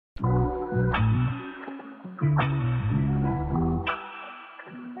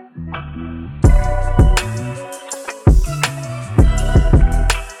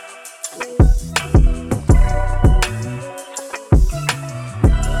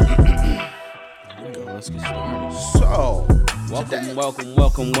let's get started. So,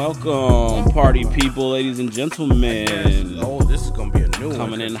 Welcome, party people, ladies and gentlemen. Oh, this is gonna be a new one.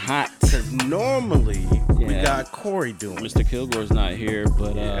 Coming in hot. Because normally we got Corey doing. Mr. Kilgore's not here,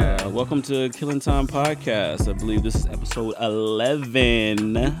 but welcome to Killing Time Podcast. I believe this is episode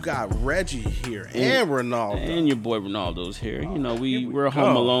 11. You got Reggie here and Ronaldo. And your boy Ronaldo's here. You know, we're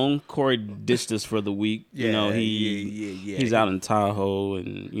home alone. Corey ditched us for the week. He's out in Tahoe,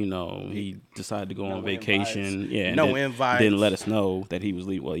 and you know he decided to go on vacation. Invites. Yeah, no invites. Didn't let us know that he was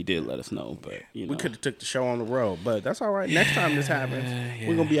leaving. Well, he did let us know, but you know. We could have took the show on the road, but that's all right. Next time this happens,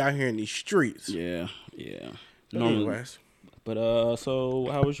 we're gonna be out here in these streets. Yeah. Anyways. But so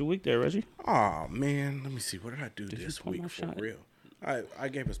how was your week there, Reggie? Oh man, let me see. What did I do this week for real? I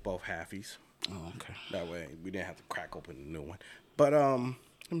gave us both halfies. Oh, okay. That way we didn't have to crack open a new one. But let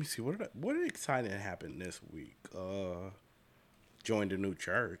me see. What exciting happened this week? Joined a new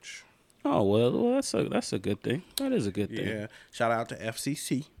church. Oh well, that's a good thing. That is a good thing. Yeah. Shout out to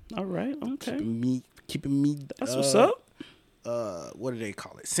FCC. All right. Okay. Keeping me. That's what's up. What do they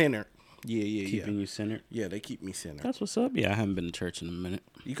call it? Centered. Yeah. Keeping you centered. Yeah, they keep me centered. That's what's up. Yeah, I haven't been to church in a minute.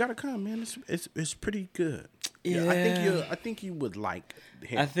 You gotta come, man. It's pretty good. Yeah. I think you would like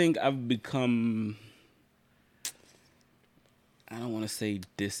him. I think I've become. I don't want to say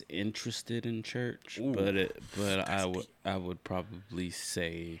disinterested in church, but I would probably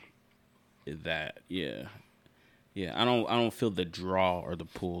say that I don't feel the draw or the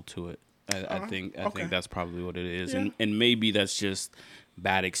pull to it. I think that's probably what it is, and maybe that's just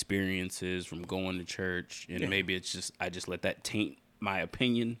bad experiences from going to church, and maybe it's just I just let that taint my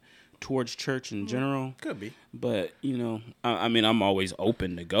opinion towards church in general. Could be, but you know, I mean, I'm always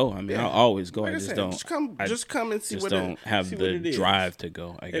open to go. I mean, I'll always go. Like I just don't. Just come and see just what don't have see the what it drive to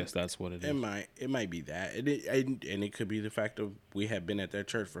go. I guess that's what it is. It might be that, and it could be the fact of we have been at that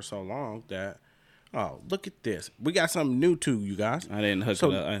church for so long that. Oh, look at this! We got something new too, you guys. I didn't hook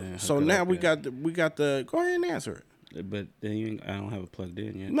it up. So now we got the. Go ahead and answer it. But then I don't have it plugged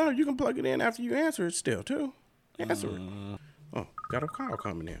in yet. No, you can plug it in after you answer it still too. Answer it. Oh, got a call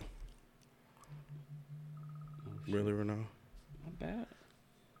coming in. Really, Renault? Not bad.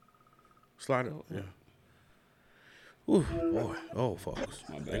 Slide it. Yeah. Ooh, boy. Oh, folks.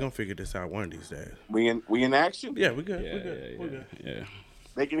 They're going to figure this out one of these days. We in action? Yeah, we good. We're good. Yeah.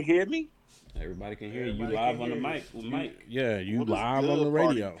 They can hear me? Everybody can hear you. You live on the mic with Mike. Yeah, you live on the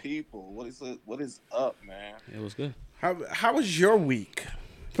radio. Party people, what is up, man? It was good. How was your week?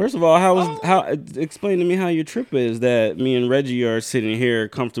 First of all, how explain to me how your trip is that me and Reggie are sitting here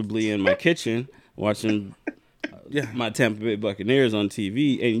comfortably in my kitchen watching my Tampa Bay Buccaneers on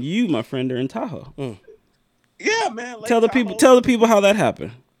TV, and you, my friend, are in Tahoe. Yeah, man. Tell the people how that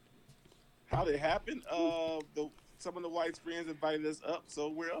happened. How did it happen? Some of the white friends invited us up, so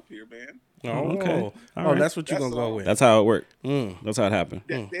we're up here, man. Oh, okay. Right. That's what you're gonna go with. That's how it worked. That's how it happened.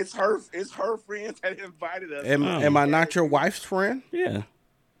 It's her friends that invited us. Am I not your wife's friend? Yeah.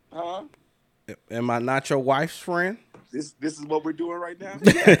 Huh? Am I not your wife's friend? This is what we're doing right now.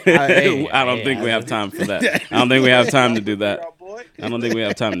 I don't think we have time for that. I don't think we have time to do that. I don't think we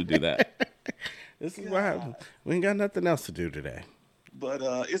have time to do that. This is what happens. We ain't got nothing else to do today. But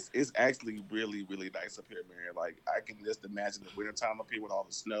it's actually really, really nice up here, man. Like I can just imagine the wintertime up here with all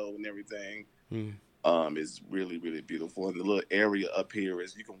the snow and everything. It's really, really beautiful. And the little area up here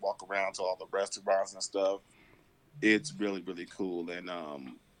is you can walk around to all the restaurants and stuff. It's really, really cool. And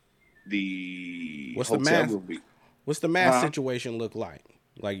What's the mask situation look like?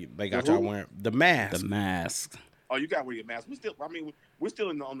 Like they got y'all wearing the mask. The mask. Oh, you got to wear your mask. We're still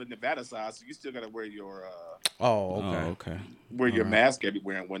on the Nevada side, so you still got to wear your okay. Wear your mask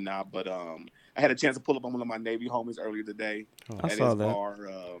everywhere and whatnot. But I had a chance to pull up on one of my Navy homies earlier today. I saw that. Bar.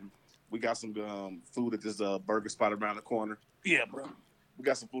 We got some food at this burger spot around the corner. Yeah, bro. We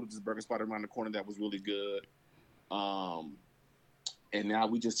got some food at this burger spot around the corner that was really good. And now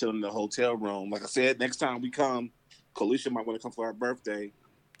we just chilling in the hotel room. Like I said, next time we come, Kalisha might want to come for our birthday.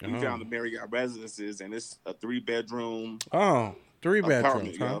 We found the Marriott Residences, and it's a 3-bedroom. Oh, 3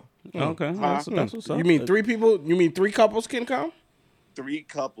 bedrooms, huh? Okay, that's what's up. You mean 3 people? You mean 3 couples can come? 3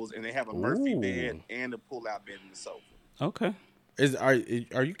 couples, and they have a Murphy bed and a pull-out bed in the sofa. Okay. Are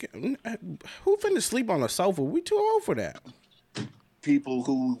you? Who finna sleep on a sofa? We too old for that. People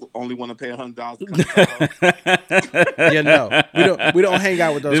who only want to pay $100. Yeah, no, we don't hang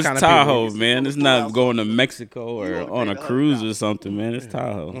out with those kind of Tahoe, people. man. It's not going to Mexico or on a cruise or something, man. It's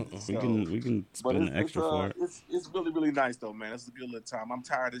Tahoe. We can spend extra for it. It's really, really nice though, man. It's a good little time. I'm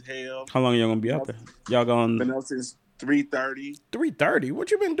tired as hell. How long y'all gonna be out there? Y'all going? Been up since 3:30. 3:30.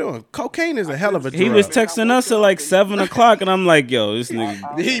 What you been doing? Cocaine is a hell of a drug. He was texting us at like 7:00, and I'm like, "Yo, this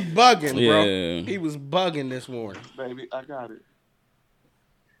nigga." He bugging, bro. Yeah. He was bugging this morning. Baby, I got it.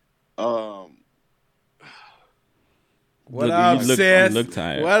 What up, sis? You look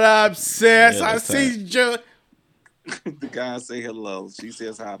tired. What up, sis? Yeah, I see you. The guys say hello. She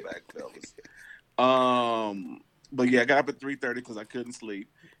says hi back, fellas. But yeah, I got up at 3:30 because I couldn't sleep.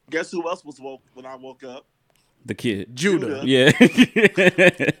 Guess who else was woke when I woke up? The kid. Judah. Yeah.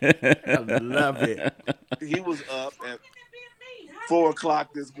 I love it. He was up at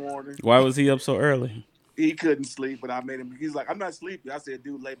 4:00 this morning. Why was he up so early? He couldn't sleep, but I made him. He's like, I'm not sleepy. I said,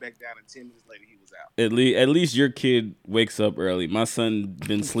 dude, lay back down. And 10 minutes later, he was out. At least your kid wakes up early. My son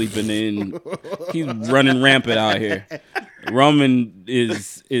been sleeping in. He's running rampant out here. Roman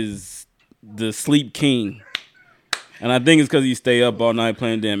is the sleep king. And I think it's because he stay up all night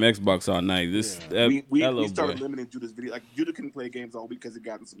playing damn Xbox all night. We that started boy. limiting Judah's video. Like, Judah couldn't play games all week because he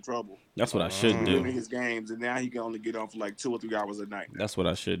got in some trouble. That's what I should Limiting do. his games, and now he can only get on for like 2 or 3 hours a night. That's what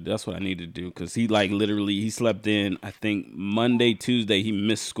I should. That's what I need to do. Because he like literally he slept in. I think Monday, Tuesday he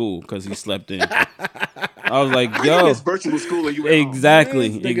missed school because he slept in. I was like, yo, it's virtual school and you at home. exactly.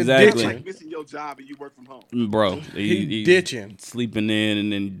 It's like missing your job and you work from home. Bro, He ditching. sleeping in,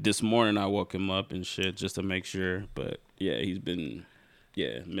 and then this morning I woke him up and shit just to make sure. But yeah, he's been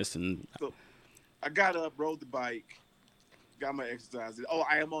missing. So I got up, rode the bike, got my exercise. Oh,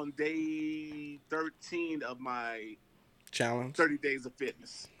 I am on day 13 of my Challenge. 30 days of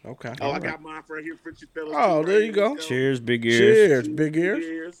fitness. Okay. Oh, I got mine for here, French fellas. Oh, there you go. Cheers, big ears. Cheers, big ears.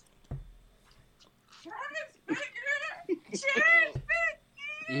 Cheers.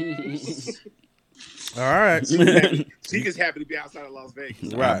 All right. She just happy to be outside of Las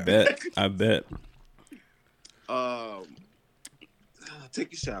Vegas. Right. I bet.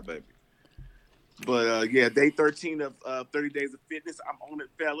 Take your shot, baby. But yeah, day 13 of 30 days of fitness. I'm on it,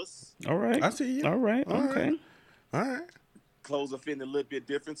 fellas. All right. I see you. All right. All Okay. right. All right. Clothes are fitting a little bit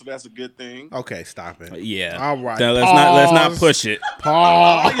different, so that's a good thing. Okay, stop it. Yeah. All right. Now, let's not push it.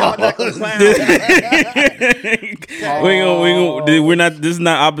 Pause. Y'all not gonna clown. We're not. This is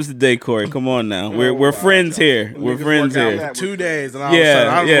not opposite day, Corey. Come on now. We're friends here. We're friends Work out here. for 2 days, and all of a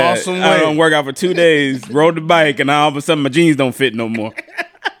sudden I lost some weight. I don't work out for 2 days. Rode the bike, and now all of a sudden my jeans don't fit no more.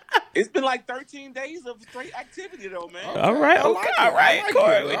 It's been like 13 days of straight activity, though, man. All right. I Okay. like it. All right, I like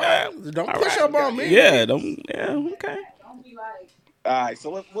Corey. it. We All done. right. Don't All push right. up on me. Yeah. Okay. All right, so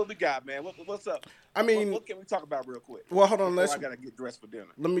what we got, man? What's up? I mean, what can we talk about real quick? well, hold on. Before I gotta get dressed for dinner.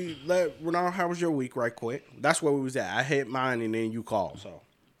 Let Renard. How was your week, right quick? That's where we was at. I hit mine, and then you called. So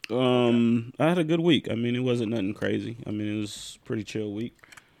I had a good week. I mean, it wasn't nothing crazy. I mean, it was a pretty chill week.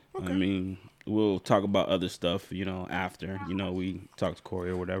 Okay. I mean, we'll talk about other stuff, after, we talk to Corey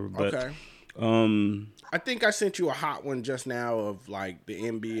or whatever. But, okay. I think I sent you a hot one just now of like the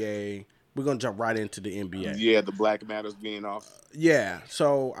NBA. We're gonna jump right into the NBA. Yeah, the Black Matters being off. Yeah.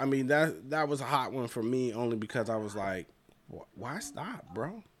 So I mean that was a hot one for me only because I was like, why stop,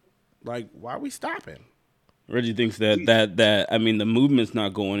 bro? Like, why are we stopping? Reggie thinks that I mean, the movement's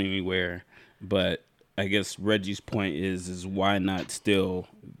not going anywhere, but I guess Reggie's point is why not still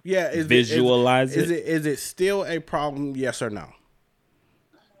visualize it? Is it still a problem? Yes or no?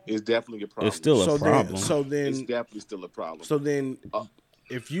 It's definitely a problem. It's still a problem. It's definitely still a problem. So then,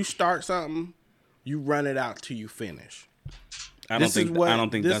 if you start something, you run it out till you finish. I don't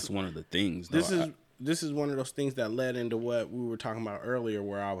think that's one of the things. Though. This is one of those things that led into what we were talking about earlier,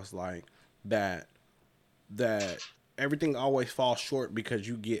 where I was like that everything always falls short because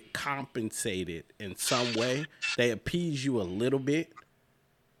you get compensated in some way. They appease you a little bit,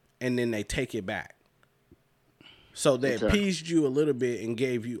 and then they take it back. So they appeased you a little bit and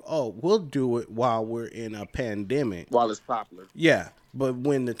gave you, we'll do it while we're in a pandemic. While it's popular. Yeah, but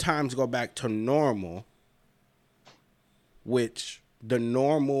when the times go back to normal, which the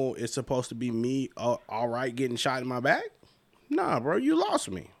normal is supposed to be me, all right, getting shot in my back? Nah, bro, you lost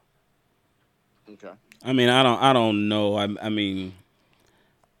me. Okay. I mean, I don't know. I mean,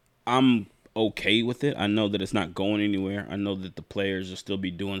 I'm okay with it. I know that it's not going anywhere. I know that the players will still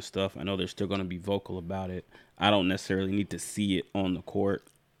be doing stuff. I know they're still going to be vocal about it. I don't necessarily need to see it on the court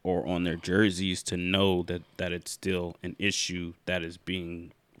or on their jerseys to know that it's still an issue that is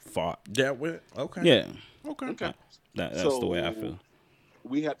being fought. Dealt with? Okay. Yeah. Okay. That's the way I feel.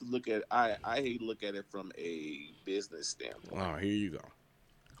 We have to look at I look at it from a business standpoint. Oh, here you go.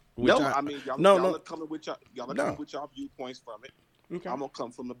 Y'all are coming with y'all viewpoints from it. Okay. I'm gonna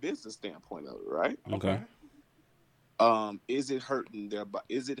come from a business standpoint of it, right? Okay. Is it hurting their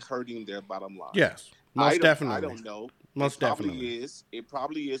bottom line? Yes. Most definitely. I don't know. Most definitely. It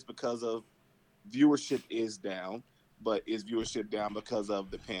probably is because of viewership is down. but is viewership down because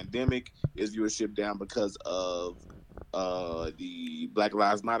of the pandemic? Is viewership down because of the Black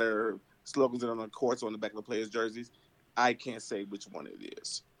Lives Matter slogans that are on the courts or on the back of the players' jerseys? I can't say which one it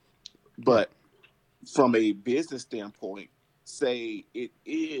is. But from a business standpoint, say they've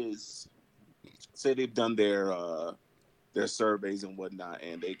done their surveys and whatnot,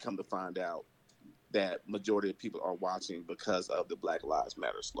 and they come to find out that majority of people are watching because of the Black Lives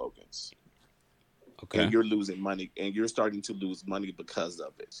Matter slogans. Okay. And you're losing money, and you're starting to lose money because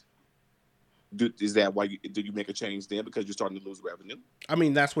of it. Is that why do you make a change then because you're starting to lose revenue? I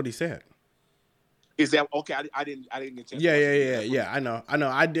mean, that's what he said. Is that okay? I didn't get a chance. Yeah. I know.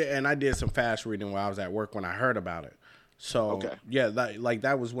 I did some fast reading while I was at work when I heard about it. So yeah, like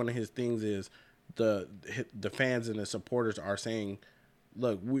that was one of his things. Is the fans and the supporters are saying,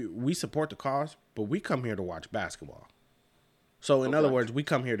 look, we support the cause, but we come here to watch basketball. So in other words, we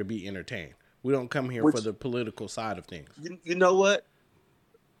come here to be entertained. We don't come here for the political side of things. You know what?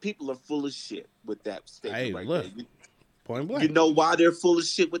 People are full of shit with that statement there. Point blank. You know why they're full of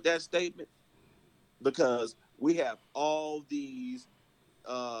shit with that statement? Because we have all these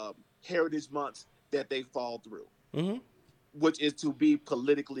heritage months that they fall through, which is to be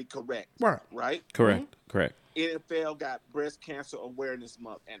politically correct. Right? Correct. Correct. NFL got Breast Cancer Awareness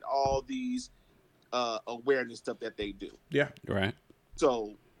Month and all these awareness stuff that they do. Yeah. Right.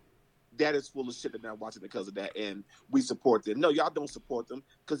 So that is full of shit that they're watching because of that, and we support them. No, y'all don't support them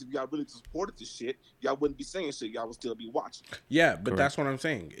because if y'all really supported the shit, y'all wouldn't be saying shit. Y'all would still be watching. Yeah, but that's what I'm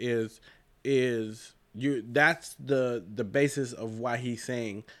saying is that's the basis of why he's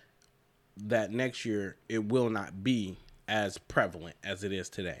saying that next year it will not be as prevalent as it is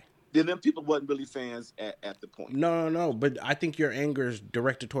today. Then them people wasn't really fans at the point. No, but I think your anger is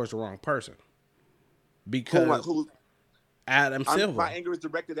directed towards the wrong person. Because Adam Silver. My anger is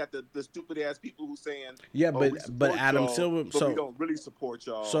directed at the stupid ass people who saying, but Adam Silver, but we don't really support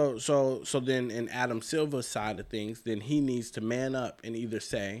y'all. So then in Adam Silver's side of things, then he needs to man up and either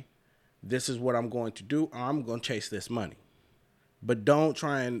say, this is what I'm going to do, or I'm going to chase this money. But don't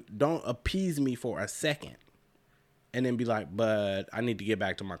appease me for a second and then be like, but I need to get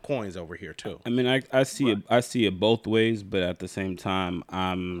back to my coins over here too. I mean, I see it both ways, but at the same time,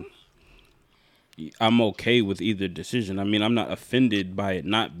 I'm okay with either decision. I mean, I'm not offended by it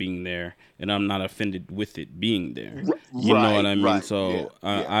not being there, and I'm not offended with it being there. You know what I mean? Right. So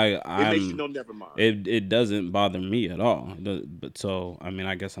it makes you know, never mind. It doesn't bother me at all. But so I mean,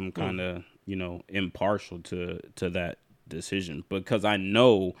 I guess I'm kind of impartial to that decision because I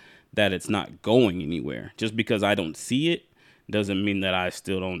know that it's not going anywhere. Just because I don't see it doesn't mean that I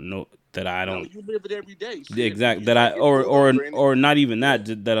still don't know. That I don't. No, you live it every day. Shit. Exactly. That I or not even that.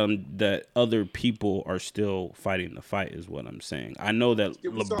 That other people are still fighting the fight is what I'm saying. I know that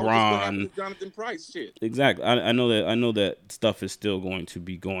LeBron. Jonathan Price shit. Exactly. I know that stuff is still going to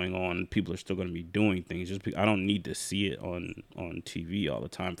be going on. People are still going to be doing things. I don't need to see it on TV all the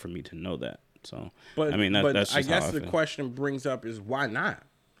time for me to know that. So, but I mean, that's just I guess how the question brings up is why not?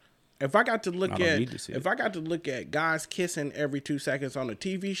 If I got to look at guys kissing every 2 seconds on a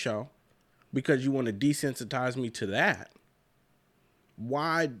TV show, because you want to desensitize me to that,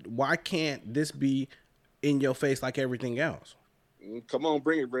 why can't this be in your face like everything else? Come on,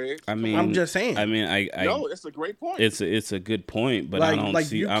 bring it, Reg. I mean, I'm just saying. I mean, no, that's a great point. It's a good point, but I don't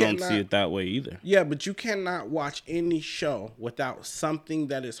see it that way either. Yeah, but you cannot watch any show without something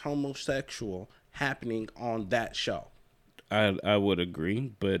that is homosexual happening on that show. I would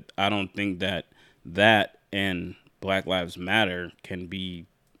agree, but I don't think that and Black Lives Matter can be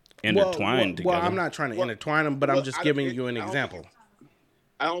intertwined together. Well, I'm not trying to intertwine them, but I'm just giving you an example.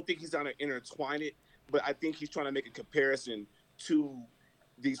 I don't think he's trying to intertwine it, but I think he's trying to make a comparison to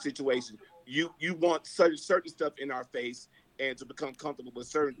these situations. You want certain stuff in our face and to become comfortable with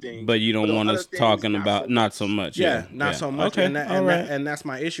certain things. But you don't want us talking about not so much. Yeah, not so much. Okay, and that's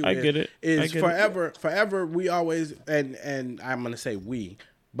my issue. I get it. Forever we always, and I'm going to say we,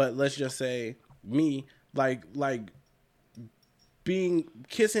 but let's just say me, like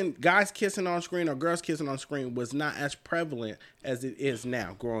guys kissing on screen or girls kissing on screen was not as prevalent as it is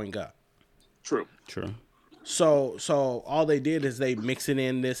now growing up. True. So all they did is they mix it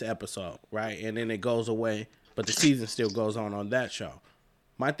in this episode, right? And then it goes away, but the season still goes on that show.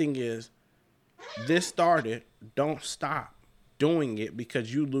 My thing is, this started, don't stop doing it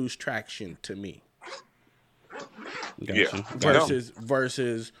because you lose traction to me. Gotcha.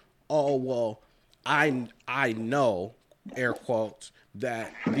 Versus, oh, well, I know, air quotes,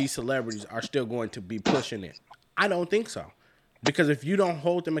 that these celebrities are still going to be pushing it. I don't think so. Because if you don't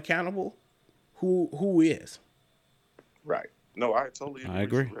hold them accountable, who is? Right. No, I totally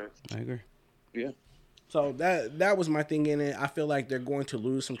agree. I agree. Yeah. So that was my thing in it. I feel like they're going to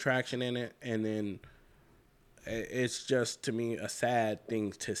lose some traction in it, and then it's just, to me, a sad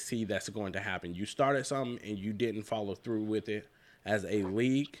thing to see that's going to happen. You started something and you didn't follow through with it as a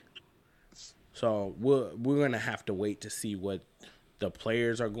league. So we're going to have to wait to see what the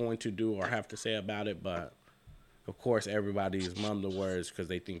players are going to do or have to say about it. But, of course, everybody's mumbling words because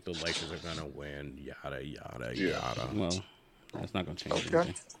they think the Lakers are going to win, yada, yada, yada. Well, that's not going to change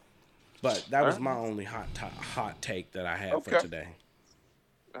anything. But that was my only hot take that I had for today.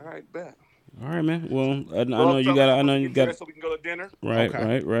 All right, bet. All right, man. Well, I know you got. I know you got. So we can go to dinner. Right,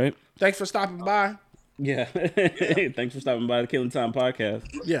 Okay. right. Thanks for stopping by. Yeah. Thanks for stopping by the Killing Time podcast.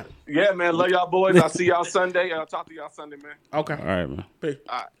 Yeah. Yeah, man. Love y'all boys. I'll see y'all Sunday. I'll talk to y'all Sunday, man. Okay. All right, man. Peace.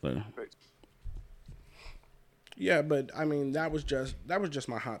 All right. Later. Peace. Yeah, but I mean that was just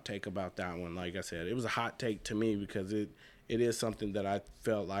my hot take about that one. Like I said, it was a hot take to me because it is something that I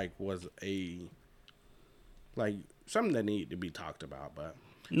felt like was something that needed to be talked about. But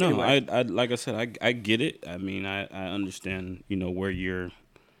no, anyway. I like I said, I get it. I mean, I understand, where your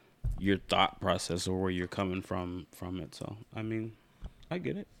thought process or where you're coming from it. So I mean, I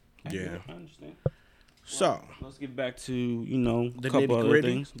get it. I understand. So let's get back to the a couple other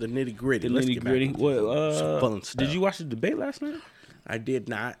things. The nitty gritty. The nitty gritty. Well, fun stuff. did you watch the debate last night? I did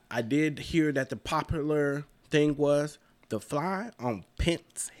not. I did hear that the popular thing was the fly on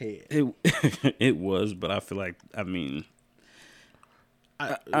Pence's head. It was, but I feel like I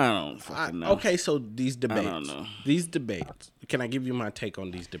don't fucking know. Okay, so these debates. I don't know. These debates. Can I give you my take on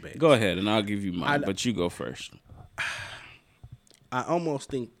these debates? Go ahead, and I'll give you mine, but you go first. I almost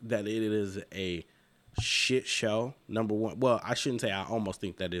think that it is a shit show. Number one. Well, I shouldn't say I almost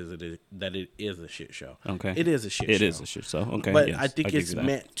think that it is a shit show. Okay. It is a shit show. It is a shit show. Okay. But yes, I think I'll give it's you that.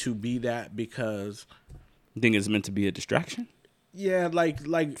 meant to be that because You think it's meant to be a distraction? yeah, like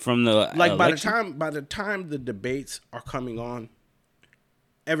From the election? by the time the debates are coming on,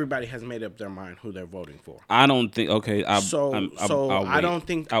 everybody has made up their mind who they're voting for. I don't think. Okay, I'll don't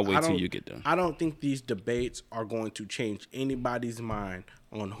think I'll wait till you get done. I don't think these debates are going to change anybody's mind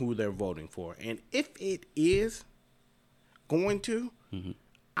on who they're voting for. And if it is going to,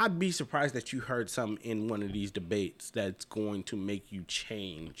 I'd be surprised that you heard something in one of these debates that's going to make you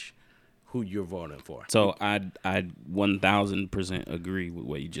change who you're voting for. So I 1000% agree with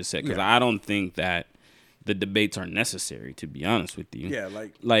what you just said because I don't think that the debates are necessary, to be honest with you. Yeah,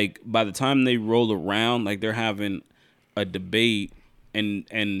 like by the time they roll around, like they're having a debate, and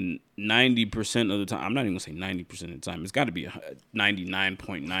 90% of the time, I'm not even gonna say 90% of the time. It's got to be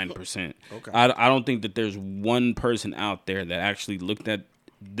 99.9%. Okay. I don't think that there's one person out there that actually looked at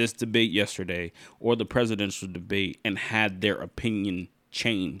this debate yesterday or the presidential debate and had their opinion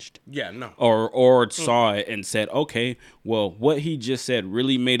changed. Yeah, no. Or saw it and said, okay, well, what he just said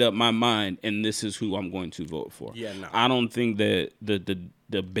really made up my mind, and this is who I'm going to vote for. Yeah, no. I don't think that the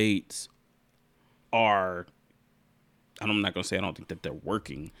debates are. I'm not going to say I don't think that they're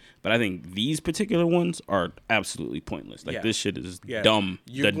working, but I think these particular ones are absolutely pointless. Like, this shit is dumb.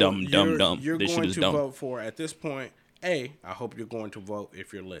 You're dumb. You're this going shit is to dumb. vote for, at this point, A, I hope you're going to vote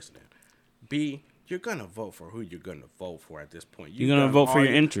if you're listening. B, you're going to vote for who you're going to vote for at this point. You're going to vote for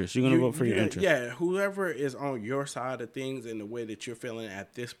your interests. You're going to vote for your interests. Yeah, whoever is on your side of things and the way that you're feeling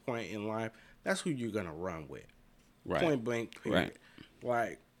at this point in life, that's who you're going to run with. Right. Point blank, period. Right.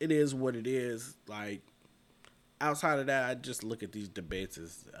 Like, it is what it is. Like, outside of that, I just look at these debates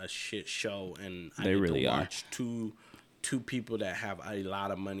as a shit show, and I really watch two people that have a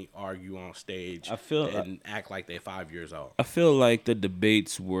lot of money argue on stage and act like they're 5 years old. I feel like the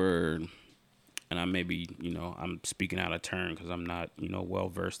debates were, and I maybe, I'm speaking out of turn because I'm not, well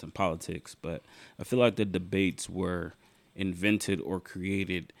versed in politics, but I feel like the debates were invented or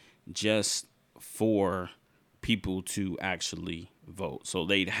created just for people to actually vote. So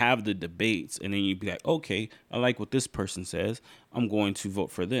they'd have the debates, and then you'd be like, okay, I like what this person says, I'm going to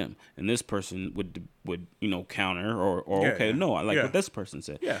vote for them. And this person would counter or no, I like what this person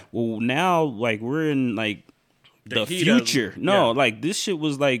said. Yeah. Well, now, like, we're in, like, the future. Like, this shit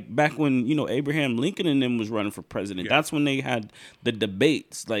was, like, back when, Abraham Lincoln and them was running for president. Yeah. That's when they had the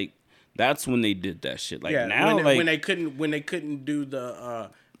debates. Like, that's when they did that shit. Like, now, when they couldn't do the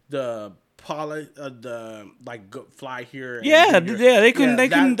fly here. They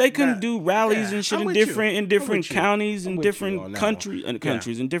couldn't do rallies and shit in different counties and different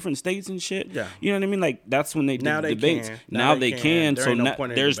countries and different states and shit. Yeah. You know what I mean? Like, that's when they did the debates. Now they can. So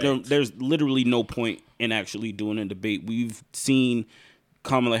there's literally no point in actually doing a debate. We've seen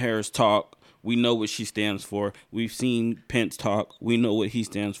Kamala Harris talk. We know what she stands for. We've seen Pence talk. We know what he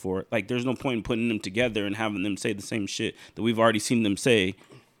stands for. Like, there's no point in putting them together and having them say the same shit that we've already seen them say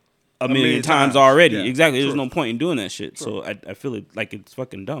a million times already. Yeah, exactly. true. There's no point in doing that shit. True. So I feel it like it's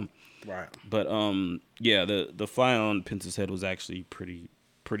fucking dumb. Right. But yeah, the fly on Pence's head was actually pretty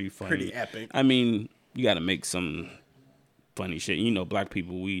funny. Pretty epic. I mean, you got to make some funny shit. You know, black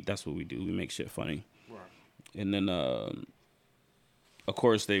people, that's what we do. We make shit funny. Right. And then of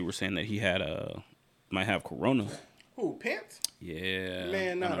course they were saying that he had might have corona. Who, Pence? Yeah.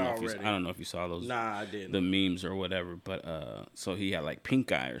 Man, not already. I don't know if you saw those. Nah, I didn't. The memes or whatever, but so he had like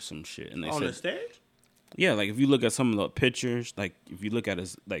pink eye or some shit, and they on said the stage. yeah, like if you look at some of the pictures, like if you look at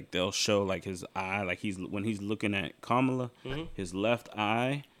his, like they'll show like his eye, like when he's looking at Kamala, his left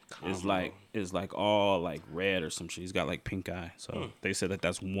eye is like all like red or some shit. He's got like pink eye. So they said that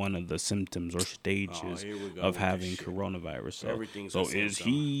that's one of the symptoms or stages of having coronavirus. So, Everything's so is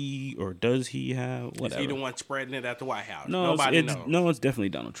he or does he have whatever? Is he the one spreading it at the White House? No, Nobody knows. No, it's definitely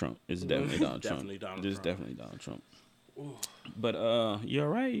Donald Trump. It's definitely Donald Trump. Definitely Donald It's Trump. definitely Donald Trump. But you all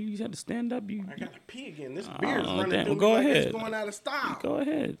right? You had to stand up. I gotta pee again. This beer is running damn. through Go me like ahead. it's going out of style. Go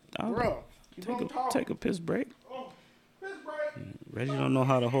ahead. Bro, Take a piss break. Oh, piss break. Reggie don't know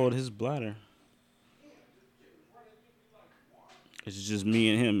how to hold his bladder. It's just me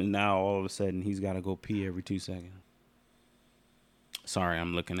and him, and now all of a sudden he's got to go pee every 2 seconds. Sorry,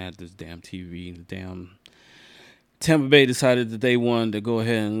 I'm looking at this damn TV. The damn Tampa Bay decided that they wanted to go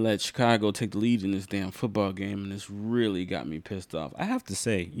ahead and let Chicago take the lead in this damn football game, and this really got me pissed off. I have to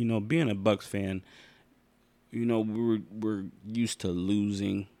say, you know, being a Bucs fan, you know, we're used to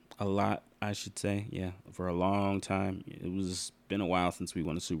losing a lot, I should say. Yeah, for a long time. It's been a while since we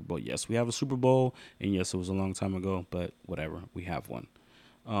won a Super Bowl. Yes, we have a Super Bowl, and yes, it was a long time ago, but whatever, we have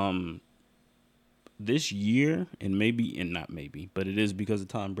one. This year, not maybe, but it is because of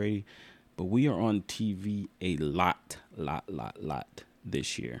Tom Brady, but we are on TV a lot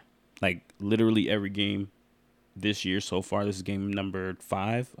this year. Like, literally every game this year so far. This is game number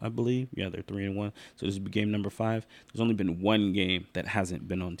 5, I believe. Yeah, they're 3-1. So this is game number 5. There's only been one game that hasn't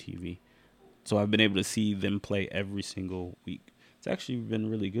been on TV. So I've been able to see them play every single week. It's actually been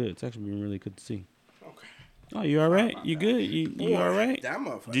really good. It's actually been really good to see. Okay. Oh, you all right? You good? You all right? That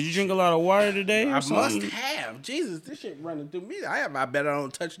motherfucker. Did you drink a lot of water today or I something? must have. Jesus, this shit running through me. I bet I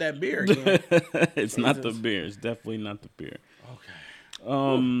don't touch that beer again. It's not the beer. It's definitely not the beer.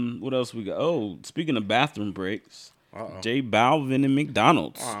 Okay. What else we got? Oh, speaking of bathroom breaks, Uh-oh. J Balvin and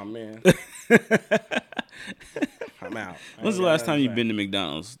McDonald's. Oh, man. I'm out. When's the last time you've been to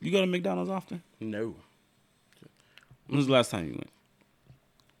McDonald's? You go to McDonald's often? No. When's the last time you went?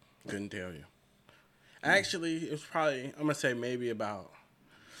 Couldn't tell you. Actually, it was probably, I'm going to say maybe about.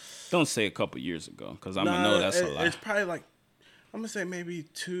 Don't say a couple years ago, because I'm going to know that's a lie. It's probably like, I'm going to say maybe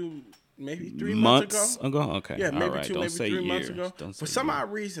 3 months ago. Okay. Yeah, maybe all right. 2, Don't maybe say 3 months years. ago. Don't say For some years.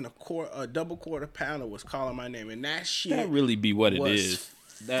 odd reason, a double quarter pounder was calling my name, and that shit That really be what it was is.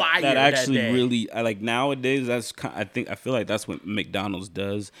 fire That actually that day. really, I like nowadays. I feel like that's what McDonald's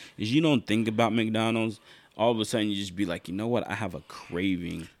does. Is you don't think about McDonald's, all of a sudden you just be like, you know what? I have a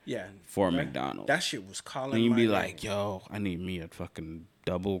craving. For McDonald's. That shit was calling. And you my be name. like, yo, I need me a fucking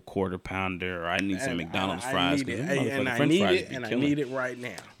double quarter pounder, or I need some And McDonald's I fries. need 'cause it, them and motherfucking I French need fries it, be and I killing. need it right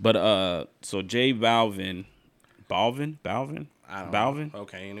now. But so J Balvin, I don't Balvin. know.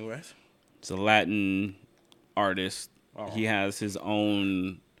 Okay, anyways. It's a Latin artist. Oh. He has his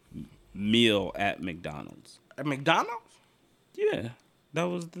own meal at McDonald's. At McDonald's? Yeah, that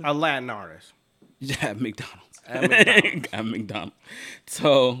was A Latin artist. Yeah, at McDonald's. At McDonald's. At McDonald's.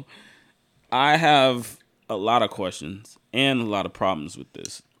 So I have a lot of questions and a lot of problems with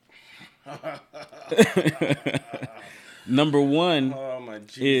this. Number one Oh my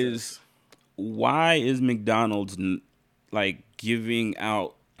Jesus. is, why is McDonald's like giving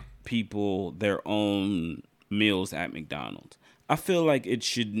out people their own meals at McDonald's? I feel like it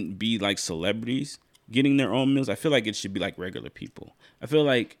shouldn't be like celebrities getting their own meals. I feel like it should be like regular people. I feel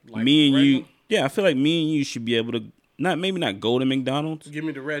like me and you. Yeah, I feel like me and you should be able to maybe not go to McDonald's. Give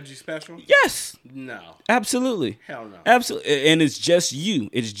me the Reggie special? Yes, No. absolutely. Hell no. Absolutely. And it's just you.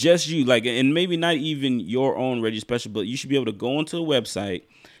 It's just you. Like, and maybe not even your own Reggie special, but you should be able to go onto a website,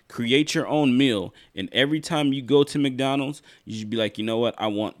 create your own meal, and every time you go to McDonald's, you should be like, you know what? I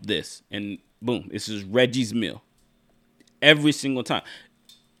want this. And boom, this is Reggie's meal. Every single time.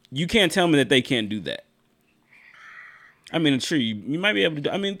 You can't tell me that they can't do that. I mean, sure, you might be able to do.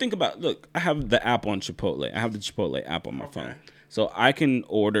 I mean, think about, look, I have the app on Chipotle. I have the Chipotle app on my phone. So I can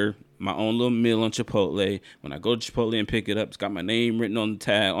order my own little meal on Chipotle. When I go to Chipotle and pick it up, it's got my name written on the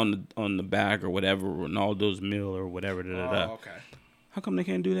tag, on the bag or whatever, Ronaldo's meal or whatever. Oh, okay. How come they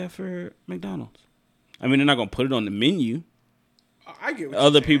can't do that for McDonald's? I mean, they're not going to put it on the menu. I get what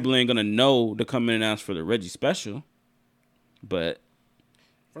Other you're saying. people ain't going to know to come in and ask for the Reggie special. But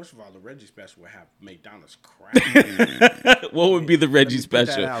First of all, the Reggie special would have McDonald's crap. What would be the Reggie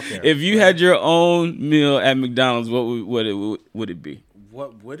special? If you had your own meal at McDonald's, what would it be?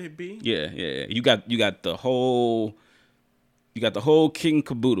 What would it be? Yeah. You got the whole king and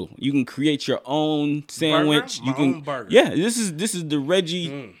caboodle. You can create your own sandwich. Own burger. Yeah, this is the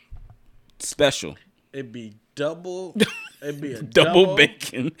Reggie special. It'd be double. It'd be a double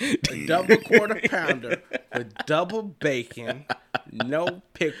bacon. A double quarter pounder with double bacon, no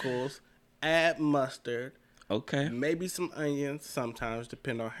pickles, add mustard. Okay. Maybe some onions sometimes,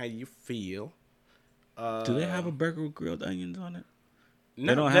 depending on how you feel. Do they have a burger with grilled onions on it?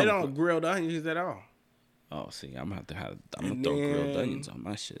 No, they don't grilled onions at all. Oh, see, I'm gonna throw grilled onions on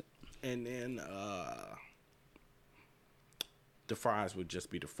my shit. And then the fries would just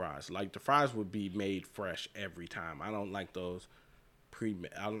be the fries. Like the fries would be made fresh every time. I don't like those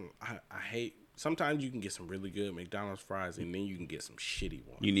I hate. Sometimes you can get some really good McDonald's fries, and then you can get some shitty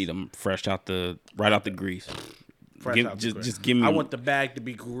ones. You need them fresh out the grease. Just give me. I want the bag to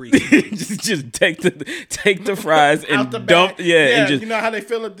be greasy. just take the fries and dump. Yeah, and just, you know how they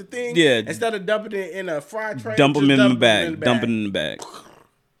fill up the thing. Yeah, instead of dumping it in a fry tray, dump them in the bag. Dump it in the bag.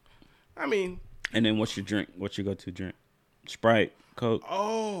 I mean. And then what's your drink? What's your go-to drink? Sprite, Coke.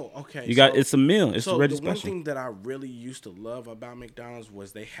 Oh, okay. It's a meal. It's a Reggie special. One thing that I really used to love about McDonald's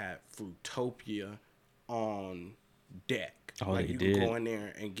was they had Fruitopia on deck. Oh, like they you did. could go in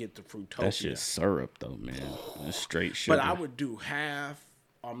there and get the Fruitopia. That's just syrup, though, man. That's straight sugar. But I would do half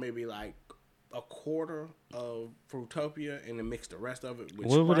or maybe like a quarter of Fruitopia and then mix the rest of it with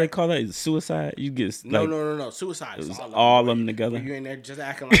what would they call that? Suicide? You get no. Suicide is all of them together. You in there just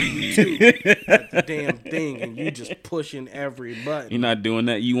acting like you two at the damn thing and you just pushing every button. You're not doing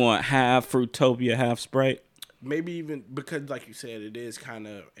that. You want half Fruitopia, half Sprite? Maybe even because, like you said, it is kind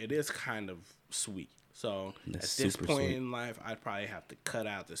of sweet. So That's at this point sweet. in life, I'd probably have to cut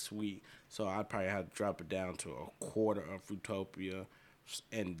out the sweet. So I'd probably have to drop it down to a quarter of Fruitopia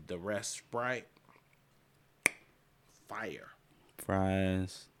and the rest Sprite. Fire.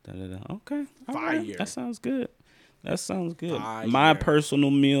 Fries. Okay. Fire. Right. That sounds good. Fire. My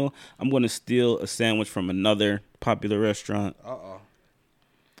personal meal, I'm going to steal a sandwich from another popular restaurant.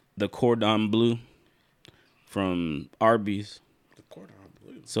 The Cordon Bleu from Arby's. The Cordon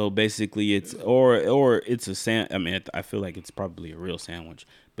Bleu. So basically it's or it's a I mean, I feel like it's probably a real sandwich,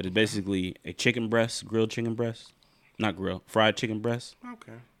 but it's basically a chicken breast, grilled chicken breast. Not grilled, fried chicken breast.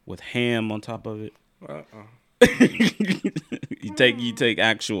 Okay. With ham on top of it. You take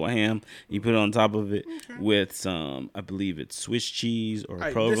actual ham, you put it on top of it with some, I believe it's Swiss cheese or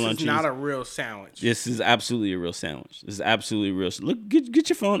provolone cheese. This is not a real sandwich. This is absolutely a real sandwich. This is absolutely real. Look, get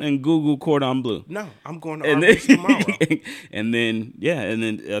your phone and Google Cordon Bleu. No, I'm going to Arby's tomorrow. and then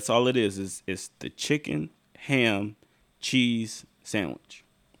that's all it is. It's the chicken, ham, cheese sandwich.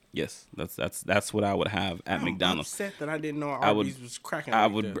 Yes, that's what I would have at McDonald's. I'm upset that I didn't know Arby's was cracking. I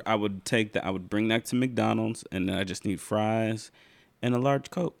would take that. I would bring that to McDonald's, and then I just need fries and a large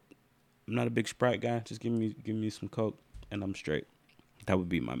Coke. I'm not a big Sprite guy. Just give me some Coke, and I'm straight. That would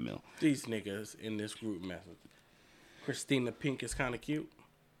be my meal. These niggas in this group message. Christina Pink is kind of cute.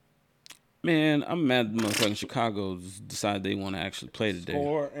 Man, I'm mad the motherfucking Chicago decided they want to actually play today.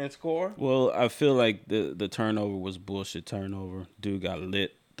 Score? Well, I feel like the turnover was bullshit turnover. Dude got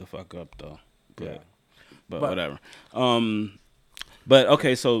lit the fuck up though. But whatever. But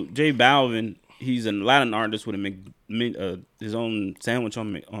okay, so J Balvin, he's a Latin artist with his own sandwich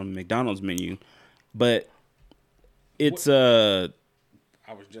on McDonald's menu, but it's I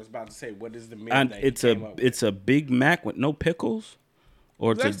was just about to say, what is the meal? It's a Big Mac with no pickles.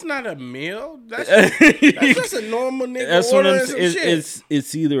 Or that's not a meal. That's just a normal nigga. That's what I'm saying.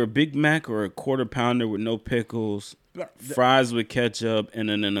 It's either a Big Mac or a quarter pounder with no pickles, fries with ketchup, and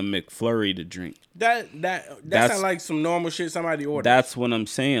then a McFlurry to drink. That sounds like some normal shit somebody orders. That's what I'm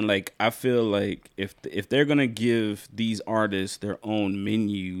saying. Like, I feel like if they're gonna give these artists their own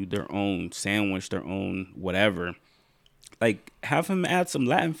menu, their own sandwich, their own whatever, like have them add some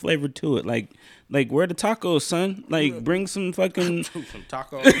Latin flavor to it. Like where the tacos, son? Like bring some fucking some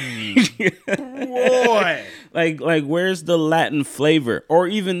tacos. Boy. Like where's the Latin flavor? Or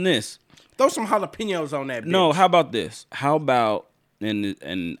even this. Throw some jalapenos on that bitch. No, how about this? How about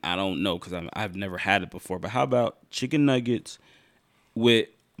and I don't know because I've never had it before, but how about chicken nuggets with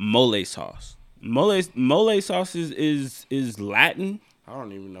mole sauce? Mole sauce is Latin. I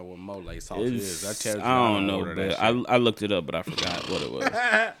don't even know what mole sauce is. I don't know, but I looked it up, but I forgot what it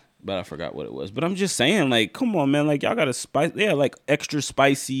was. But I'm just saying, like, come on, man, like y'all got to spice, like extra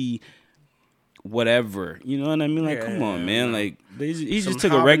spicy whatever. You know what I mean? Like, come on, man. Like, he Some just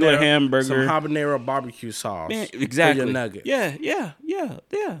took a regular hamburger, some habanero barbecue sauce, man, exactly. for your nuggets. Yeah.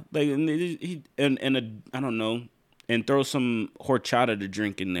 Like, I don't know, and throw some horchata to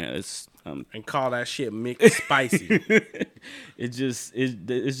drink in there. It's and call that shit mixed spicy. it's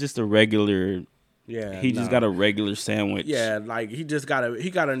just a regular. Yeah, he just got a regular sandwich. Yeah, like he got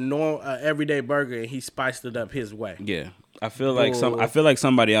a normal everyday burger and he spiced it up his way. Yeah. I feel like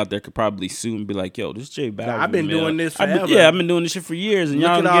somebody out there could probably sue and be like, "Yo, this J Balvin, I've been doing this forever. I've been doing this shit for years, and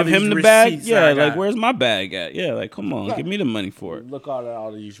y'all give him the bag. Yeah, like where's my bag at? Yeah, like come on, give me the money for it. Look at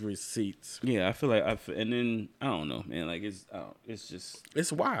all these receipts. Yeah, I feel like and then I don't know, man. Like it's just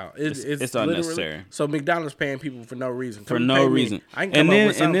it's wild. It's unnecessary. So McDonald's paying people for no reason. For no reason. And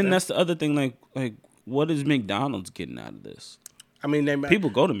then that's the other thing. Like what is McDonald's getting out of this? I mean,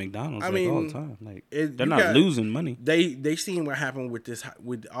 people go to McDonald's all the time. Like they're not losing money. They seen what happened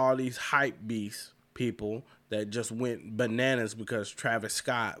with all these hype beast people that just went bananas because Travis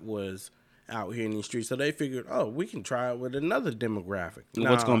Scott was out here in these streets. So they figured, we can try it with another demographic.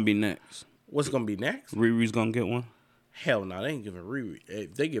 What's gonna be next? What's gonna be next? Riri's gonna get one. Hell no, they ain't giving Riri.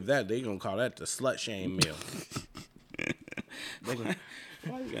 If they give that, they gonna call that the slut shame meal. Why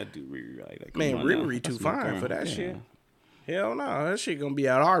you gotta do Riri like that? Man, Riri too fine for that shit. Hell no, that shit gonna be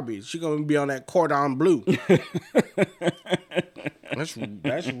at Arby's. She gonna be on that cordon bleu. that's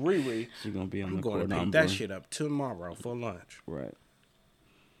Riri. She gonna be on the cordon bleu. I'm gonna pick that shit up tomorrow for lunch. Right.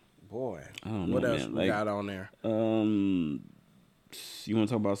 Boy, I don't know, what else man. we got on there? You want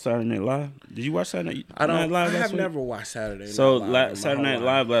to talk about Saturday Night Live? Did you watch Saturday Night Live? I have never watched Saturday Night Live. So Saturday Night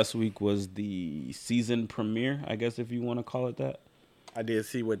Live last week was the season premiere, I guess, if you want to call it that. I did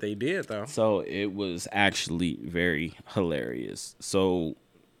see what they did, though. So it was actually very hilarious. So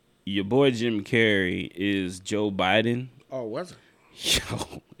your boy Jim Carrey is Joe Biden. Oh, was it?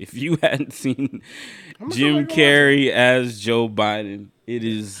 Yo, if you hadn't seen Jim Carrey as Joe Biden, it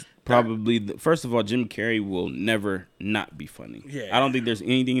is probably first of all, Jim Carrey will never not be funny. Yeah. I don't think there's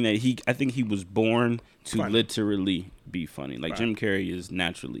anything that I think he was born to literally be funny. Like Jim Carrey is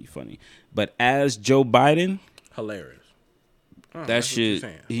naturally funny. But as Joe Biden, hilarious. That shit,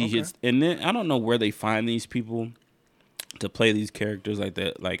 he hits, and then I don't know where they find these people to play these characters like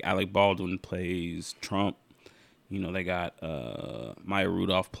that. Like Alec Baldwin plays Trump. You know, they got Maya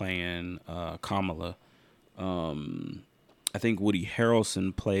Rudolph playing Kamala. I think Woody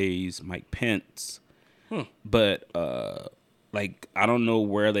Harrelson plays Mike Pence. But like I don't know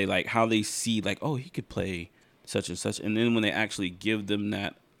where they how they see he could play such and such, and then when they actually give them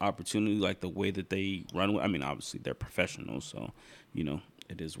that opportunity, like the way that they run with, I mean, obviously they're professionals, so you know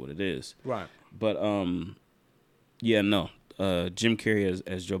it is what it is, right? But Jim Carrey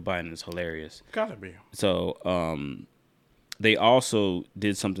as Joe Biden is hilarious. Gotta be. So they also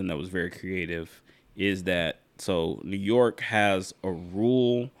did something that was very creative. Is that so? New York has a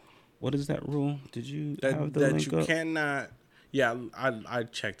rule. What is that rule? Did you have the link up? Cannot? Yeah, I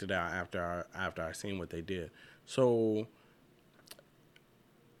checked it out after I seen what they did. So.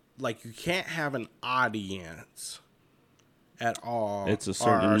 Like you can't have an audience at all. It's a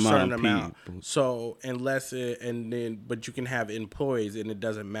certain amount of people. So but you can have employees and it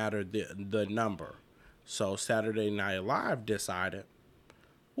doesn't matter the number. So Saturday Night Live decided,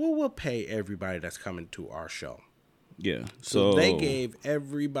 we'll pay everybody that's coming to our show. Yeah. So they gave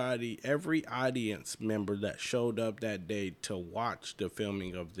every audience member that showed up that day to watch the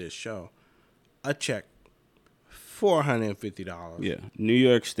filming of this show a check. $450. Yeah. New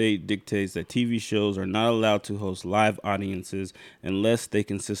York State dictates that TV shows are not allowed to host live audiences unless they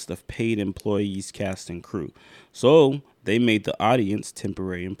consist of paid employees, cast, and crew. So they made the audience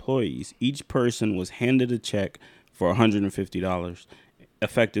temporary employees. Each person was handed a check for $150,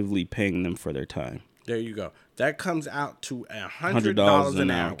 effectively paying them for their time. There you go. That comes out to $100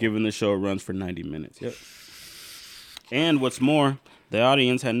 an hour. Given the show runs for 90 minutes. Yep. And what's more, the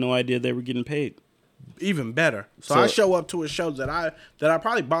audience had no idea they were getting paid. Even better. So I show up to a show that I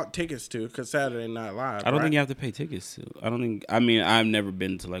probably bought tickets to because Saturday Night Live. I don't think you have to pay tickets to. I've never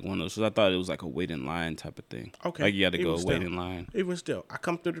been to like one of those shows. I thought it was like a wait in line type of thing. Okay. Like you had to go wait in line. Even still, I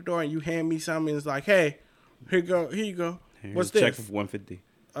come through the door and you hand me something and it's like, hey, here you go. What's this? Check for $150.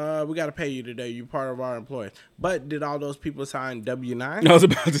 We got to pay you today. You're part of our employees. But did all those people sign W-9? I was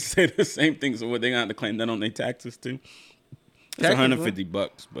about to say the same thing. So what they got to claim that on their taxes too? It's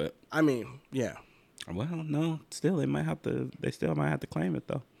 $150, but I mean, yeah. Well, no, still they still might have to claim it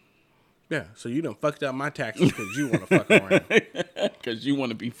though. Yeah, so you done fucked up my taxes because you want to fuck around. Because you want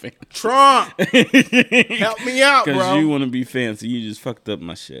to be fancy. Trump! Help me out, bro. Because you want to be fancy. You just fucked up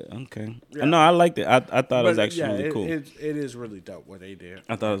my shit. Okay. Yeah. No, I liked it. I thought it was actually really cool. It is really dope what they did.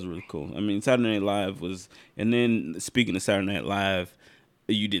 I thought it was really cool. I mean, Saturday Night Live was... And then, speaking of Saturday Night Live,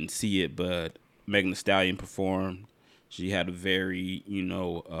 you didn't see it, but Megan Thee Stallion performed. She had a very,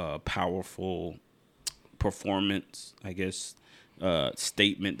 powerful performance, I guess,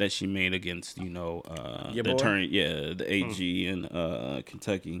 statement that she made against, the attorney, the AG in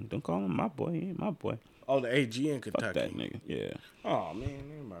Kentucky. Don't call him my boy. He ain't my boy. Oh, the AG in Kentucky. Fuck that nigga. Yeah. Oh man,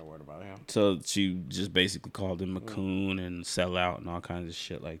 anybody worried about him? So she just basically called him a coon and sellout and all kinds of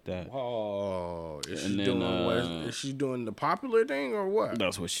shit like that. Oh, is she doing the popular thing or what?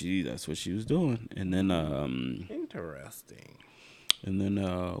 That's what she was doing. And then interesting. And then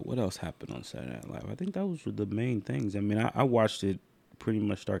what else happened on Saturday Night Live? I think those were the main things. I mean, I watched it pretty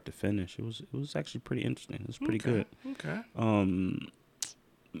much start to finish. It was actually pretty interesting. It was pretty good. Okay.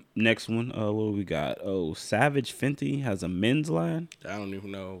 Next one, what do we got? Oh, Savage Fenty has a men's line. I don't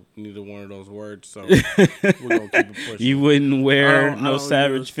even know neither one of those words, so we're gonna keep it pushing. You wouldn't wear no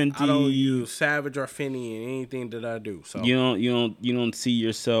Savage Fenty. I don't use Savage or Fenty in anything that I do. So you don't see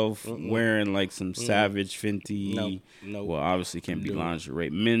yourself wearing like some Savage Fenty. No. Well, obviously can't be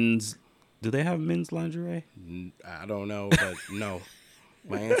lingerie. Men's. Do they have men's lingerie? I don't know, but no.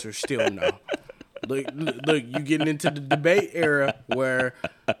 My answer is still no. Look, you getting into the debate era where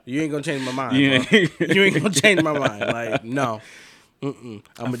you ain't gonna change my mind. You ain't gonna change my mind. Like, no. I'm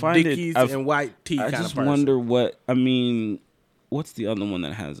a Dickies and white tee kind of person. I just wonder what's the other one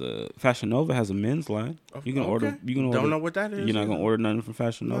that has a Fashion Nova has a men's line? You can order. Don't know what that is. You're not gonna order nothing from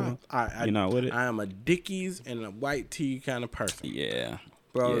Fashion Nova. You're not with it. I am a Dickies and a white tee kind of person. Yeah,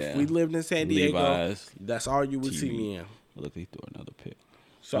 bro. Yeah. If we lived in San Diego, Levi's, that's all you would see me in. Look, they threw another pick.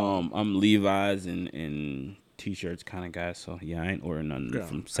 So I'm Levi's and t-shirts kind of guy. So yeah, I ain't ordering nothing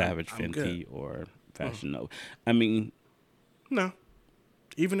from Savage Fenty or Fashion Nova. I mean, no.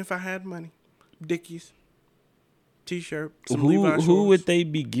 Even if I had money, Dickies, t-shirt, some Levi's shorts. Who would they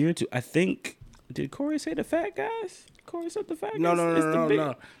be geared to? I think did Corey say the fat guys? Corey said the fat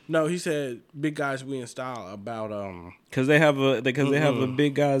guys. No. He said big guys we in style about because they have a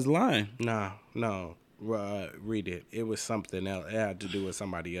big guys line. No. Read it. It was something else. It had to do with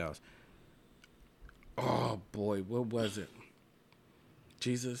somebody else. Oh boy, what was it?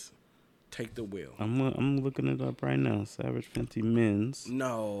 Jesus, take the wheel. I'm looking it up right now. Savage Fenty men's.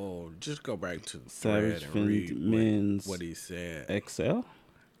 No, just go back to the Savage thread and read men's. What he said. XL.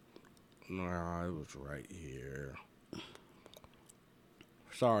 No, it was right here.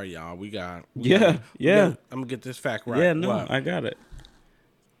 Sorry, y'all. We got. Yeah. I'm gonna get this fact right. Yeah, no, I got it.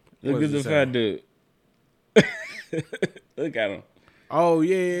 Look at the fat dude. Look at him. Oh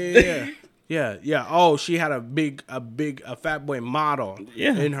yeah. Yeah. Oh, she had a fat boy model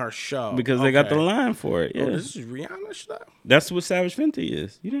in her show because they got the line for it. Yeah, this is Rihanna stuff. That's what Savage Fenty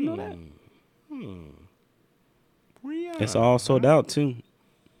is. You didn't know that? Rihanna. It's all sold out too.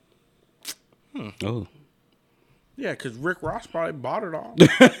 Oh. Yeah, because Rick Ross probably bought it all.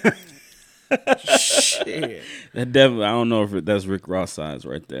 Shit. That definitely. I don't know if that's Rick Ross size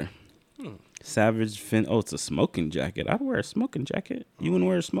right there. Savage Fenty. Oh, it's a smoking jacket. I'd wear a smoking jacket. You wouldn't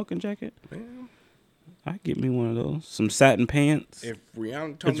wear a smoking jacket? Yeah. I'd get me one of those. Some satin pants. If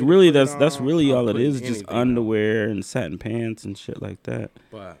Rihanna told it's really that's really all it is. Just underwear and satin pants and shit like that.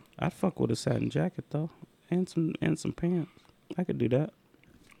 But I'd fuck with a satin jacket though, and some pants. I could do that.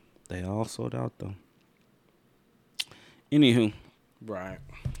 They all sold out though. Anywho, right.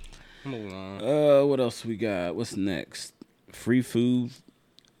 Moving on. What else we got? What's next? Free food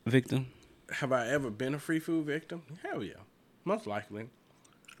victim. Have I ever been a free food victim? Hell yeah. Most likely.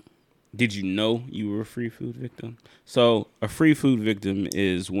 Did you know you were a free food victim? So a free food victim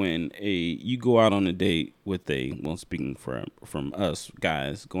is when you go out on a date with speaking from us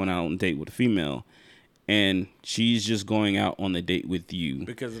guys, going out on a date with a female, and she's just going out on the date with you.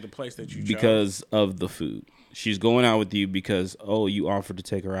 Because of the place that you chose? Because of the food. She's going out with you because, you offered to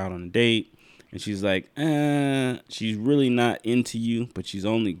take her out on a date. And she's like, she's really not into you, but she's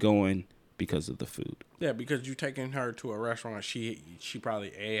only going because of the food. Yeah, because you're taking her to a restaurant she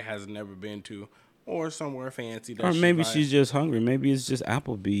probably has never been to, or somewhere fancy. Or maybe she's just hungry. Maybe it's just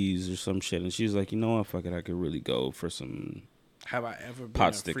Applebee's or some shit, and she's like, you know what, fuck it, I could really go for some. Have I ever been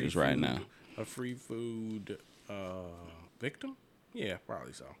pot stickers right now? A free food victim? Yeah,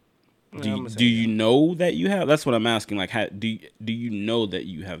 probably so. Do you know that you have? That's what I'm asking. Like, do you know that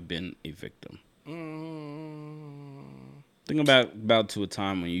you have been a victim? Think about to a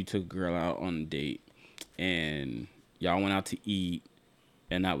time when you took a girl out on a date and y'all went out to eat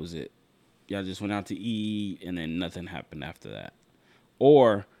and that was it. y'all just went out to eat, and then nothing happened after that.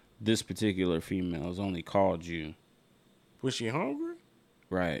 Or this particular female has only called you. Was she hungry?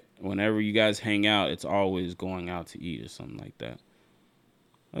 Right. Whenever you guys hang out, it's always going out to eat or something like that.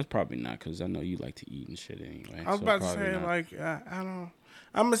 That's probably not, because I know you like to eat and shit anyway. I was about to say, not. Like, I don't.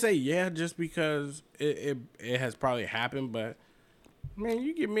 I'm gonna say yeah, just because it has probably happened. But man,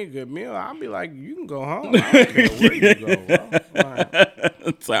 you give me a good meal, I'll be like, you can go home. I don't care where you go.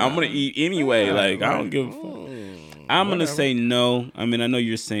 It's like, I'm gonna eat anyway. Like, I don't give a fuck. I'm gonna say no. I mean, I know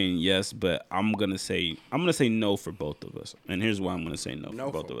you're saying yes, but I'm gonna say no for both of us. And here's why I'm gonna say no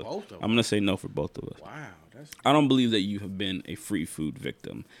for both of us. I'm gonna say no for both of us. Wow, that's. I don't believe that you have been a free food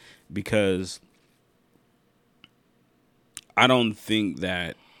victim, because I don't think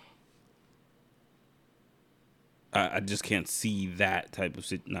that I just can't see that type of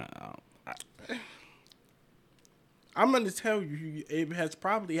shit. Nah. I'm gonna tell you, it has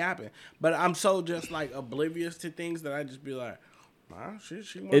probably happened, but I'm so just like oblivious to things that I just be like, nah, shit,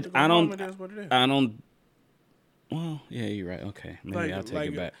 she wants to go home. It is what it is. I don't. Well, yeah, you're right. Okay, maybe I'll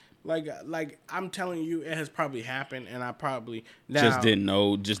take it back. Like I'm telling you, it has probably happened, and I probably just didn't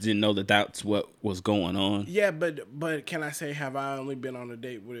know that that's what was going on. Yeah, but can I say, have I only been on a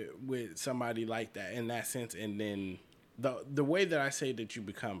date with somebody like that in that sense? And then the way that I say that you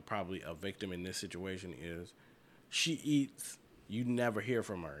become probably a victim in this situation is, she eats, you never hear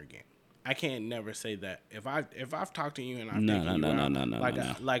from her again. I can't never say that. If I've talked to you and I'm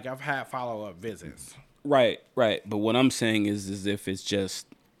no. Like I've had follow-up visits. Right. But what I'm saying is if it's just,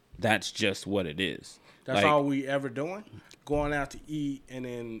 that's just what it is. That's like, all we ever doing? Going out to eat and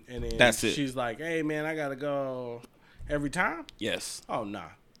then that's it. She's like, hey man, I gotta go every time? Yes. Oh nah.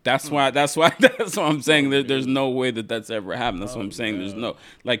 That's why I'm saying there's no way that's ever happened. That's what I'm saying. There's no,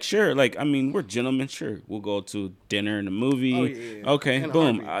 like, sure, like, I mean, we're gentlemen, sure. We'll go to dinner and a movie. Oh, yeah. Okay,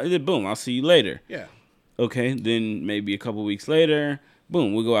 boom. I'll see you later. Yeah. Okay, then maybe a couple weeks later,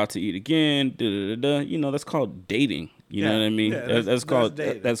 boom, we'll go out to eat again. You know, that's called dating. You know what I mean? Yeah,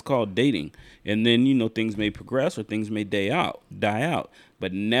 that's called dating. And then, things may progress or things may die out.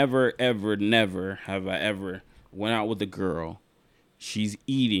 But never, ever, never have I ever went out with a girl. She's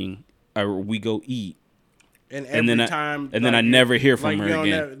eating, or we go eat, and then I never hear from her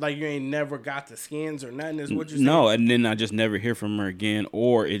again. Like you ain't never got the skins or nothing. Is what you're saying? No, and then I just never hear from her again,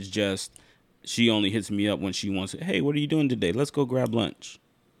 or it's just she only hits me up when she wants it. Hey, what are you doing today? Let's go grab lunch.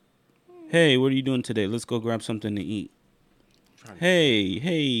 Hey, what are you doing today? Let's go grab something to eat.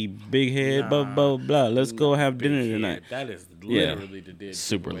 Hey, big head, blah, blah, blah. Let's go have dinner tonight. That is literally the dead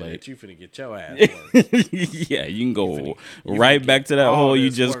super late. That you finna get your ass Yeah, you can go right back to that hole you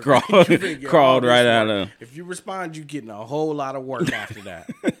just crawled right out of. If you respond, you getting a whole lot of work after that.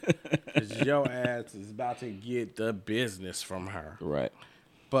 Because your ass is about to get the business from her. Right.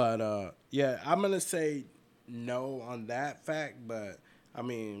 But, yeah, I'm going to say no on that fact, but, I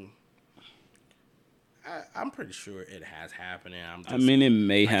mean... I'm pretty sure it has happened. I mean, it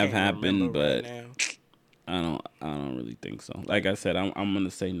may have happened, but right I don't really think so. Like I said, I'm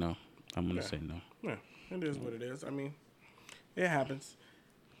gonna say no. Say no. Yeah, it is what it is. I mean, it happens.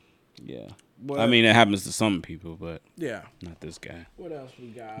 Yeah. But, I mean, it happens to some people, but yeah, not this guy. What else we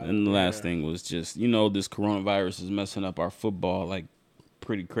got? And the last thing was just, this coronavirus is messing up our football like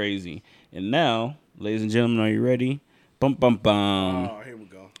pretty crazy. And now, ladies and gentlemen, are you ready? Bum bum bum. Oh, here we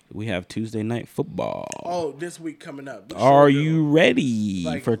go. We have Tuesday night football. Oh, this week coming up. Are you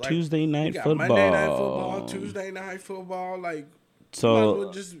ready for Tuesday night football? Monday night football, Tuesday night football. Like,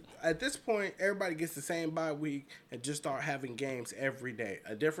 so just at this point, everybody gets the same bye week and just start having games every day.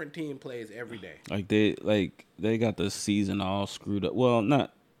 A different team plays every day. Like they got the season all screwed up. Well,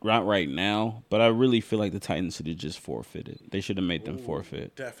 not right now, but I really feel like the Titans should have just forfeited. They should have made them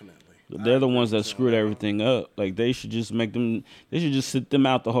forfeit. Definitely. They're the ones that screwed everything up. Like, they should just they should just sit them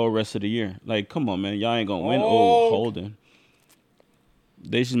out the whole rest of the year. Like, come on, man. Y'all ain't going to win. Oh, Holden.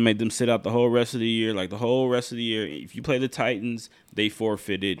 They should make them sit out the whole rest of the year. Like, the whole rest of the year. If you play the Titans, they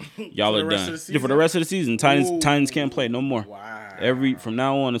forfeited. Y'all are done. For the rest of the season. Titans can't play no more. Wow. From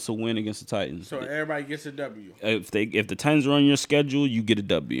now on, it's a win against the Titans. So everybody gets a W. If the Titans are on your schedule, you get a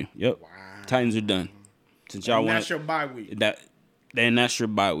W. Yep. Wow. Titans are done. Since y'all that's your bye week. Then that's your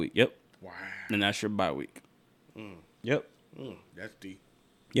bye week. Yep. Wow. And that's your bye week. Yep. That's deep.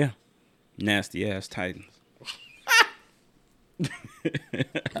 Yeah. Nasty ass Titans.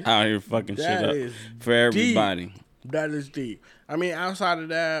 Out here fucking shit up for everybody. Deep. That is deep. I mean, outside of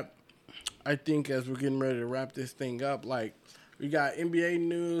that, I think as we're getting ready to wrap this thing up, like, we got NBA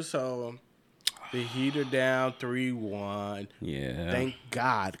news, so The Heat are down 3-1. Yeah. Thank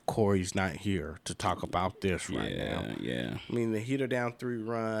God Corey's not here to talk about this right now. Yeah. I mean, the Heat are down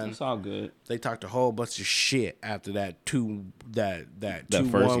 3-1. It's all good. They talked a whole bunch of shit after that 2-1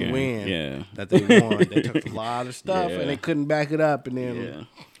 first game. win that they won. They took a lot of stuff and they couldn't back it up. And then,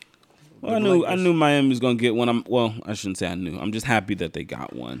 well, I knew Miami was gonna get one. I shouldn't say I knew. I'm just happy that they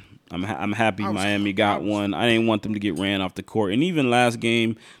got one. I'm happy Miami got one. I didn't want them to get ran off the court. And even last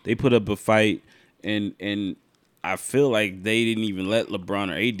game, they put up a fight, and I feel like they didn't even let LeBron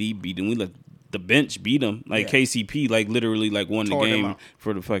or AD beat them. We let the bench beat them. Like KCP, like literally, like won the game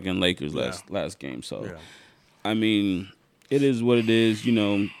for the fucking Lakers last game. So, I mean, it is what it is. You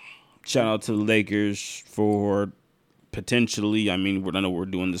know, shout out to the Lakers for potentially. I mean, I know we're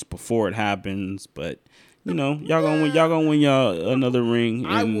doing this before it happens, but. You know, y'all gonna win another ring.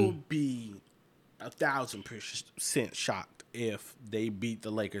 I will be 1,000% shocked if they beat the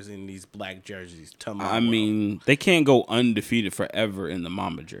Lakers in these black jerseys tomorrow. I mean, they can't go undefeated forever in the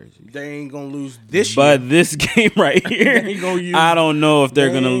Mamba jerseys. They ain't gonna lose this year. But this game right here, I don't know if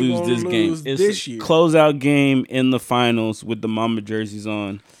they're gonna lose this game. It's this year. Closeout game in the finals with the Mamba jerseys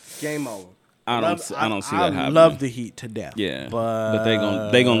on. Game over. I don't see that happening. I love the Heat to death. Yeah, but they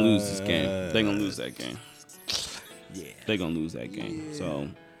gonna lose this game. They gonna lose that game. Yeah, they're gonna lose that game. Yeah. So,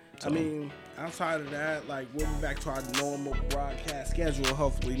 I mean, outside of that, like we'll be back to our normal broadcast schedule.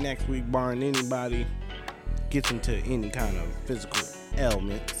 Hopefully next week, barring anybody gets into any kind of physical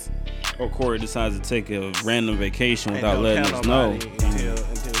ailments, or Corey decides to take a random vacation without letting us know until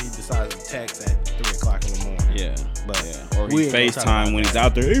he decides to text at 3:00 in the morning. Yeah, but or he FaceTime when he's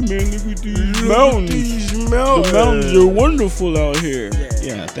out there. Hey man, look at these mountains. The mountains are wonderful out here.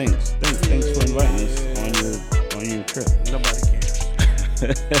 Yeah, thanks for inviting us on your trip. Nobody cares.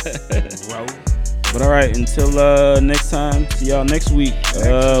 Bro. But all right, until next time. See y'all next week.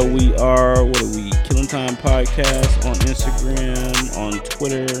 We are Killing Time Podcast on Instagram, on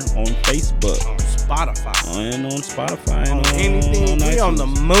Twitter, on Facebook, on Spotify, and on Spotify, and on anything. We on the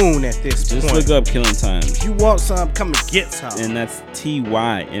moon at this point. Just look up Killing Time. If you want some, come and get some. And that's TYME.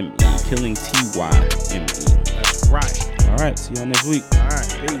 Killing TYME. That's right. All right. See y'all next week. All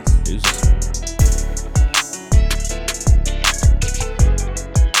right. Peace.